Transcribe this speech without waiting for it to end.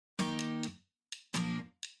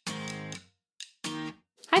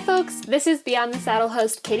Hi folks, this is Beyond the Saddle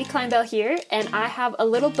host Katie Kleinbell here, and I have a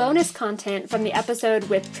little bonus content from the episode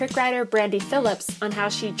with trick rider Brandy Phillips on how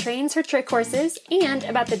she trains her trick horses and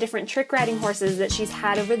about the different trick riding horses that she's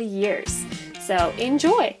had over the years. So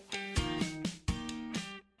enjoy!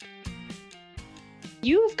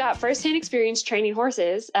 You've got firsthand experience training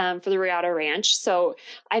horses for the Reata Ranch, so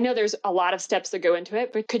I know there's a lot of steps that go into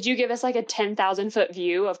it, but could you give us like a 10,000-foot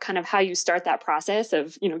view of kind of how you start that process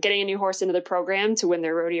of, getting a new horse into the program to when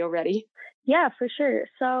they're rodeo ready? Yeah, for sure.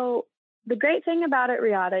 So the great thing about it,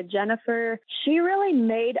 Reata, Jennifer, she really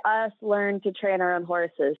made us learn to train our own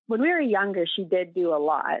horses. When we were younger, she did do a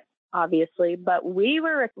lot, obviously, but we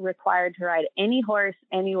were required to ride any horse,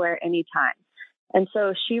 anywhere, anytime. And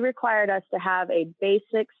so she required us to have a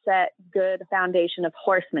basic set, good foundation of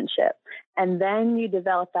horsemanship. And then you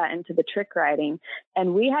develop that into the trick riding.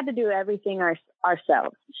 And we had to do everything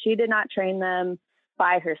ourselves. She did not train them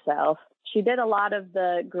by herself. She did a lot of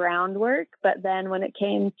the groundwork, but then when it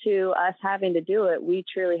came to us having to do it, we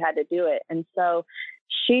truly had to do it. And so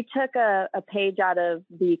she took a page out of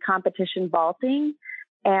the competition vaulting,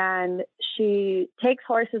 and she takes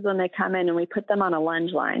horses when they come in and we put them on a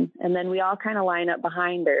lunge line. And then we all kind of line up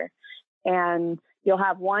behind her. And you'll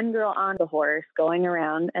have one girl on the horse going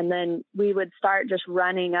around. And then we would start just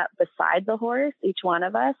running up beside the horse, each one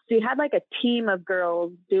of us. So you had like a team of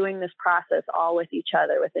girls doing this process all with each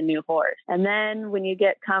other with a new horse. And then when you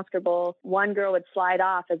get comfortable, one girl would slide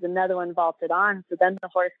off as another one vaulted on. So then the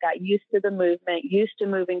horse got used to the movement, used to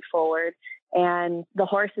moving forward. And the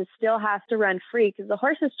horses still have to run free because the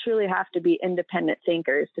horses truly have to be independent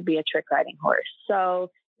thinkers to be a trick riding horse.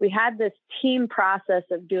 So we had this team process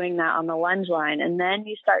of doing that on the lunge line. And then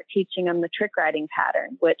you start teaching them the trick riding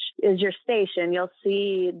pattern, which is your station. You'll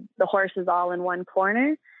see the horses all in one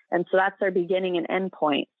corner. And so that's their beginning and end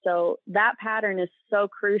point. So that pattern is so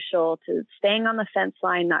crucial to staying on the fence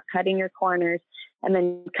line, not cutting your corners, and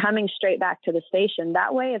then coming straight back to the station.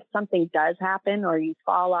 That way, if something does happen or you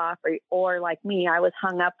fall off or like me, I was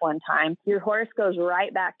hung up one time, your horse goes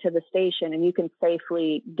right back to the station and you can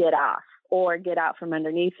safely get off or get out from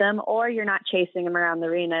underneath them, or you're not chasing them around the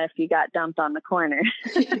arena if you got dumped on the corner.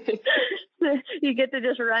 You get to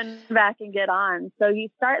just run back and get on. So you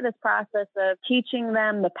start this process of teaching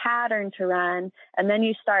them the pattern to run, and then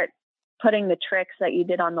you start putting the tricks that you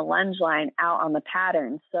did on the lunge line out on the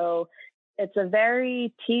pattern. So it's a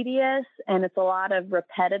very tedious and it's a lot of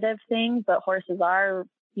repetitive things, but horses are,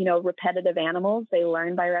 repetitive animals. They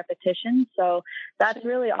learn by repetition. So that's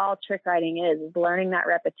really all trick riding is learning that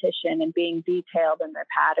repetition and being detailed in their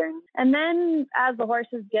patterns. And then as the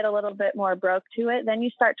horses get a little bit more broke to it, then you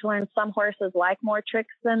start to learn some horses like more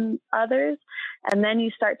tricks than others. And then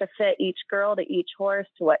you start to fit each girl to each horse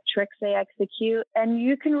to what tricks they execute. And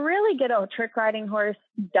you can really get a trick riding horse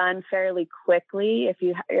done fairly quickly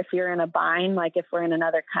if you're in a bind, like if we're in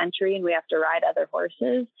another country and we have to ride other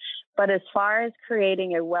horses. But as far as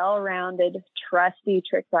creating a well-rounded, trusty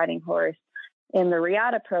trick riding horse in the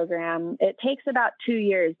Reata program, it takes about 2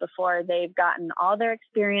 years before they've gotten all their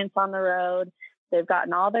experience on the road. They've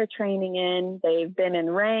gotten all their training in. They've been in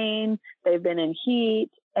rain. They've been in heat.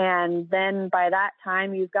 And then by that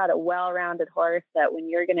time, you've got a well-rounded horse that when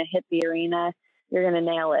you're going to hit the arena, you're going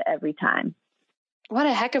to nail it every time. What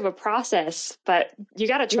a heck of a process, but you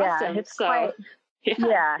got to trust them.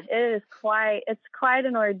 Yeah, it's quite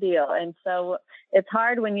an ordeal. And so it's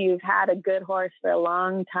hard when you've had a good horse for a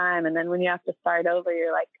long time. And then when you have to start over,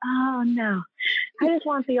 you're like, oh no, I just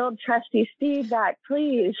want the old trusty steed back,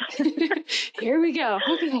 please. Here we go.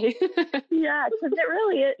 Okay. Yeah, because it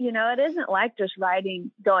really is, it isn't like just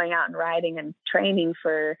going out and riding and training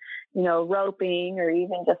for, roping or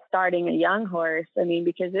even just starting a young horse. I mean,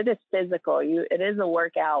 because it is physical. It is a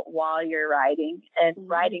workout while you're riding, and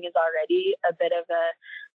riding is already a bit of a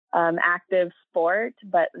active sport.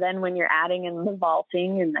 But then when you're adding in the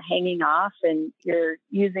vaulting and the hanging off and you're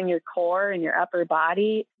using your core and your upper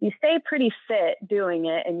body, you stay pretty fit doing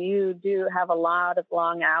it. And you do have a lot of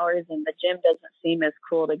long hours, and the gym doesn't seem as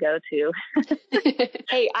cool to go to.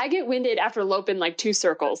 Hey, I get winded after loping like 2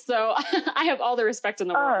 circles. So I have all the respect in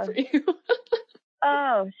the world for you.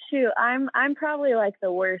 Oh, shoot. I'm probably like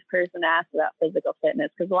the worst person to ask about physical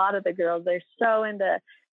fitness, because a lot of the girls, they're so into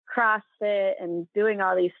CrossFit and doing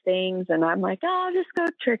all these things. And I'm like, oh, I'll just go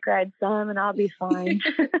trick ride some and I'll be fine.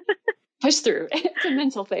 Push through. It's a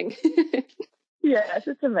mental thing. Yes,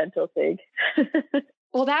 it's a mental thing.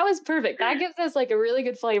 Well, that was perfect. That gives us like a really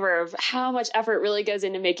good flavor of how much effort really goes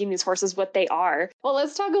into making these horses what they are. Well,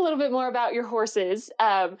 let's talk a little bit more about your horses.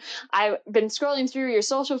 I've been scrolling through your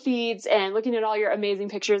social feeds and looking at all your amazing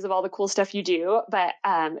pictures of all the cool stuff you do. But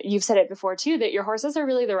you've said it before too, that your horses are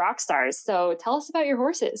really the rock stars. So tell us about your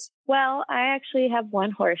horses. Well, I actually have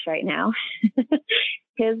one horse right now.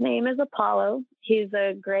 His name is Apollo. He's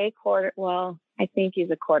a gray quarter. Well, I think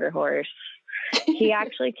he's a quarter horse. He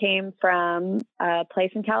actually came from a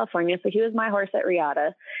place in California. So he was my horse at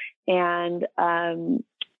Reata. And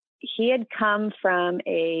he had come from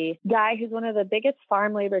a guy who's one of the biggest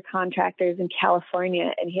farm labor contractors in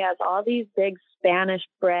California. And he has all these big Spanish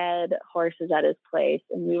bred horses at his place.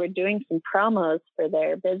 And we were doing some promos for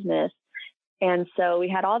their business. And so we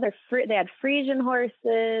had all they had Frisian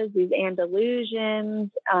horses, these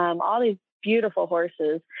Andalusians, all these beautiful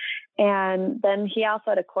horses. And then he also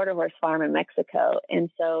had a quarter horse farm in Mexico. And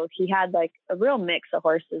so he had like a real mix of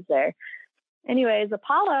horses there. Anyways,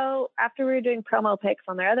 Apollo, after we were doing promo pics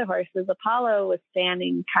on their other horses, Apollo was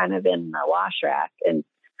standing kind of in the wash rack. And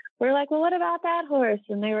we're like, well, what about that horse?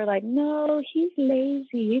 And they were like, no, he's lazy.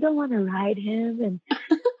 You don't want to ride him. And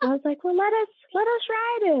I was like, well, let us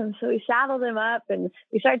ride him. So we saddled him up and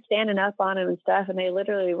we started standing up on him and stuff. And they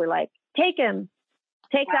literally were like, take him.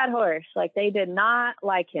 Take that horse. Like, they did not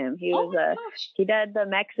like him. He he did the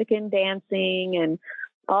Mexican dancing and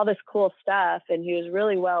all this cool stuff. And he was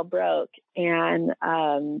really well broke. And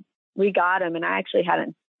we got him. And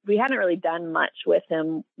we hadn't really done much with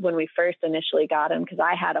him when we first initially got him, because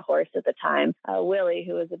I had a horse at the time, Willie,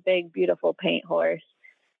 who was a big, beautiful paint horse.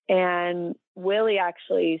 And Willie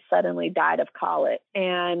actually suddenly died of colic.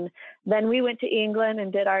 And then we went to England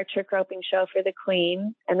and did our trick roping show for the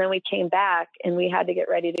Queen. And then we came back and we had to get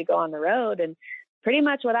ready to go on the road. And pretty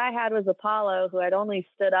much what I had was Apollo, who I'd only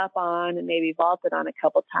stood up on and maybe vaulted on a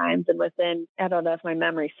couple times. And within, I don't know if my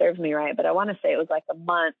memory serves me right, but I want to say it was like a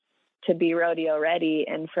month to be rodeo ready.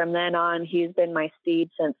 And from then on, he's been my steed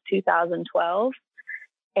since 2012.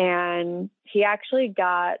 And he actually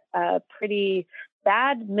got a pretty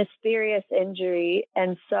bad, mysterious injury.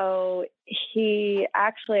 And so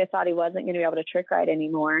I thought he wasn't going to be able to trick ride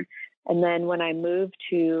anymore. And then when I moved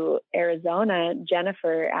to Arizona,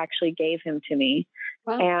 Jennifer actually gave him to me.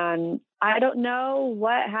 Wow. And I don't know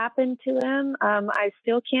what happened to him. I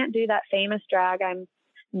still can't do that famous drag I'm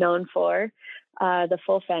known for, the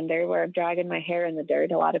full fender, where I'm dragging my hair in the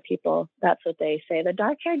dirt. A lot of people, that's what they say. The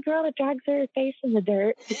dark-haired girl that drags her face in the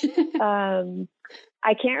dirt.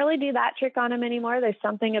 I can't really do that trick on him anymore. There's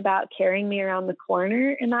something about carrying me around the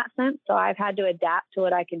corner in that sense. So I've had to adapt to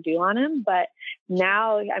what I can do on him. But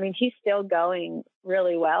now, I mean, he's still going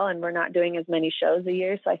really well, and we're not doing as many shows a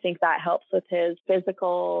year. So I think that helps with his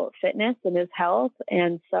physical fitness and his health.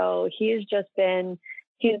 And so he's been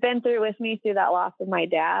through with me through that loss of my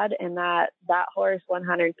dad, and that horse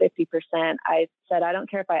 150%. I said, I don't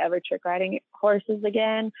care if I ever trick riding horses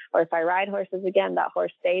again, or if I ride horses again, that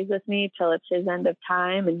horse stays with me till it's his end of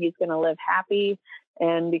time, and he's going to live happy.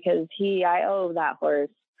 And because I owe that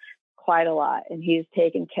horse quite a lot, and he's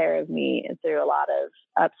taken care of me through a lot of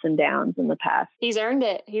ups and downs in the past. He's earned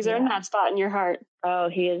it. He's earned that spot in your heart. Oh,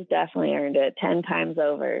 he has definitely earned it 10 times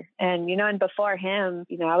over. And, and before him,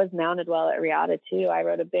 I was mounted well at Reata too. I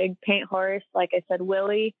rode a big paint horse. Like I said,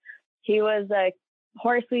 Willie, he was a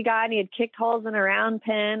horse we got, and he had kicked holes in a round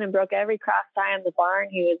pen and broke every cross tie in the barn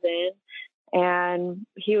he was in. And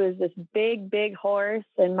he was this big, big horse.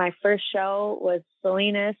 And my first show was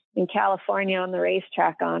Salinas in California on the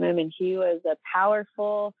racetrack on him. And he was a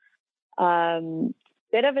powerful,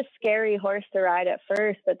 bit of a scary horse to ride at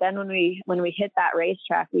first. But then when we hit that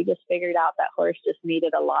racetrack, we just figured out that horse just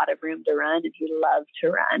needed a lot of room to run, and he loved to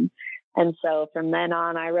run. And so from then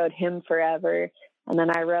on, I rode him forever. And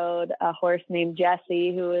then I rode a horse named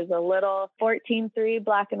Jesse, who is a little 14-3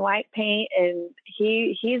 black and white paint. And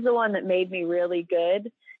he's the one that made me really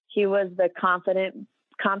good. He was the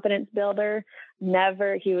confidence builder.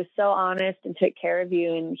 He was so honest and took care of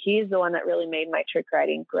you. And he's the one that really made my trick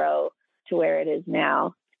riding grow to where it is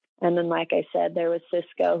now. And then, like I said, there was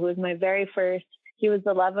Cisco, who was my very first. He was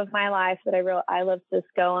the love of my life that I wrote I love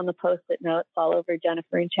Cisco on the Post-it notes all over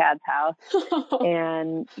Jennifer and Chad's house.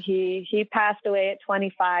 And he passed away at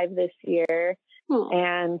 25 this year.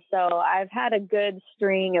 And so I've had a good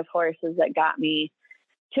string of horses that got me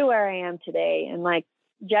to where I am today. And like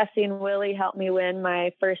Jesse and Willie helped me win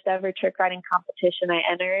my first ever trick riding competition I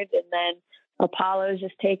entered. And then Apollo's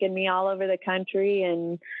just taken me all over the country.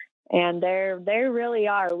 And And they really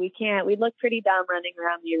are. We'd look pretty dumb running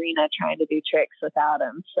around the arena trying to do tricks without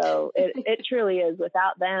them. So it truly is.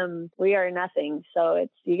 Without them, we are nothing. So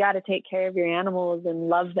you got to take care of your animals and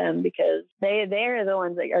love them, because they're the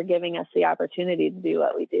ones that are giving us the opportunity to do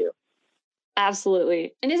what we do.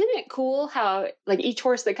 Absolutely. And isn't it cool how like each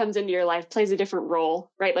horse that comes into your life plays a different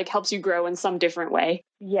role, right? Like helps you grow in some different way.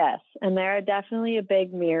 Yes. And they're definitely a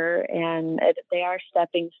big mirror, and they are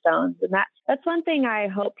stepping stones. And that's one thing I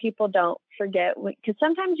hope people don't forget, because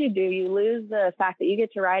sometimes you lose the fact that you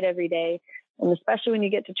get to ride every day. And especially when you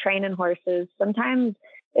get to train in horses, sometimes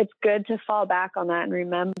it's good to fall back on that and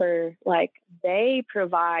remember, like, they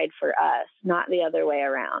provide for us, not the other way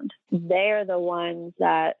around. They're the ones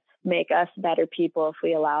that make us better people if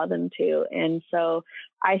we allow them to. And so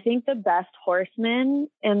I think the best horsemen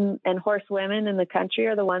and horsewomen in the country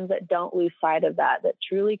are the ones that don't lose sight of that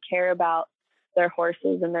truly care about their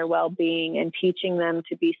horses and their well-being, and teaching them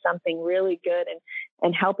to be something really good,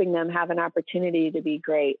 and helping them have an opportunity to be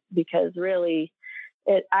great, because really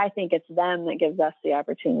I think it's them that gives us the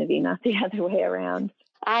opportunity, not the other way around.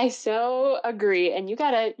 I so agree. And you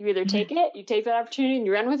either take it, you take that opportunity and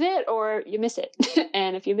you run with it, or you miss it.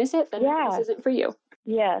 And if you miss it, then this isn't for you.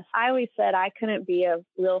 Yes. I always said I couldn't be a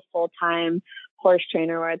real full-time horse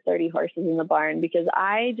trainer where I had 30 horses in the barn, because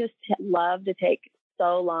I just love to take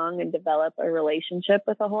so long and develop a relationship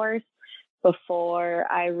with a horse before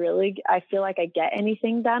I feel like I get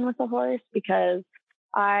anything done with a horse, because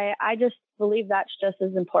I just believe that's just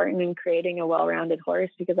as important in creating a well-rounded horse,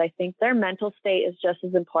 because I think their mental state is just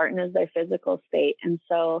as important as their physical state. And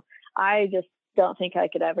so I just don't think I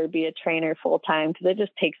could ever be a trainer full-time, because it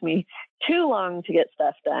just takes me too long to get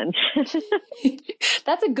stuff done.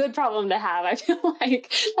 That's a good problem to have. I feel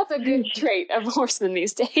like that's a good trait of horsemen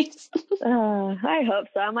these days. I hope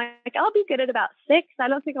so. I'm like, I'll be good at about 6. I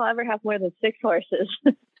don't think I'll ever have more than 6 horses.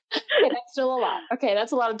 Okay, that's still a lot. Okay,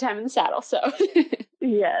 that's a lot of time in the saddle. So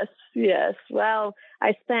Yes. Well,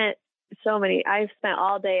 I spent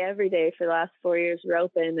all day, every day for the last 4 years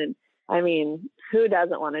roping. And I mean, who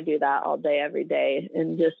doesn't want to do that all day, every day,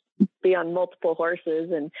 and just be on multiple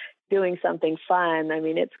horses and doing something fun? I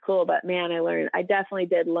mean, it's cool, but man, I definitely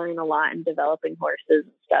did learn a lot in developing horses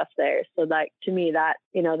and stuff there. So like, to me, that,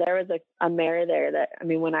 there was a mare there that, I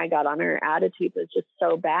mean, when I got on her, attitude was just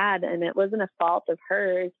so bad, and it wasn't a fault of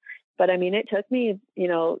hers. But I mean, it took me,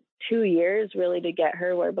 2 years really to get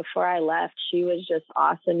her where before I left, she was just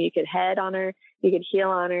awesome. You could head on her, you could heel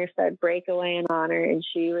on her, start breakawaying on her. And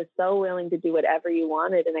she was so willing to do whatever you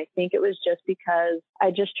wanted. And I think it was just because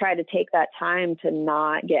I just tried to take that time to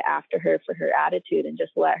not get after her for her attitude and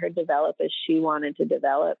just let her develop as she wanted to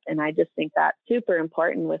develop. And I just think that's super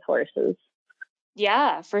important with horses.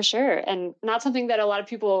 Yeah, for sure. And not something that a lot of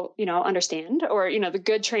people, understand, or, the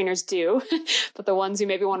good trainers do, but the ones who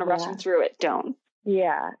maybe want to rush them through it don't.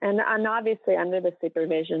 Yeah. And obviously under the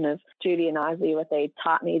supervision of Judy and Ozzy, what they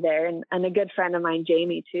taught me there, and a good friend of mine,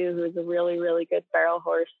 Jamie, too, who is a really, really good barrel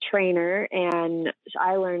horse trainer. And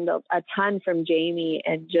I learned a ton from Jamie,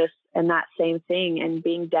 and that same thing, and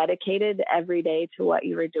being dedicated every day to what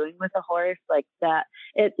you were doing with a horse like that.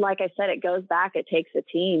 Like I said, it goes back, it takes a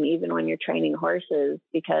team, even when you're training horses,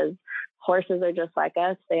 because horses are just like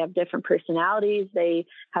us. They have different personalities. They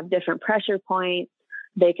have different pressure points.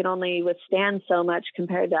 They can only withstand so much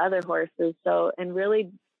compared to other horses. So, and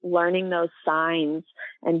really learning those signs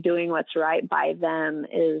and doing what's right by them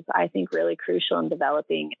is, I think, really crucial in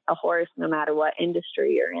developing a horse, no matter what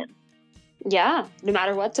industry you're in. Yeah, no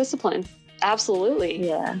matter what discipline. Absolutely.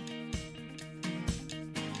 Yeah.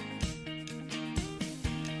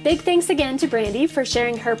 Big thanks again to Brandy for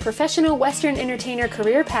sharing her professional Western entertainer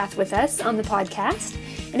career path with us on the podcast.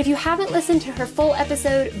 And if you haven't listened to her full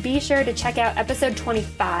episode, be sure to check out episode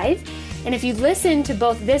 25. And if you've listened to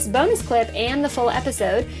both this bonus clip and the full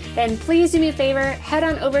episode, then please do me a favor, head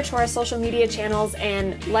on over to our social media channels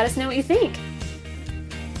and let us know what you think.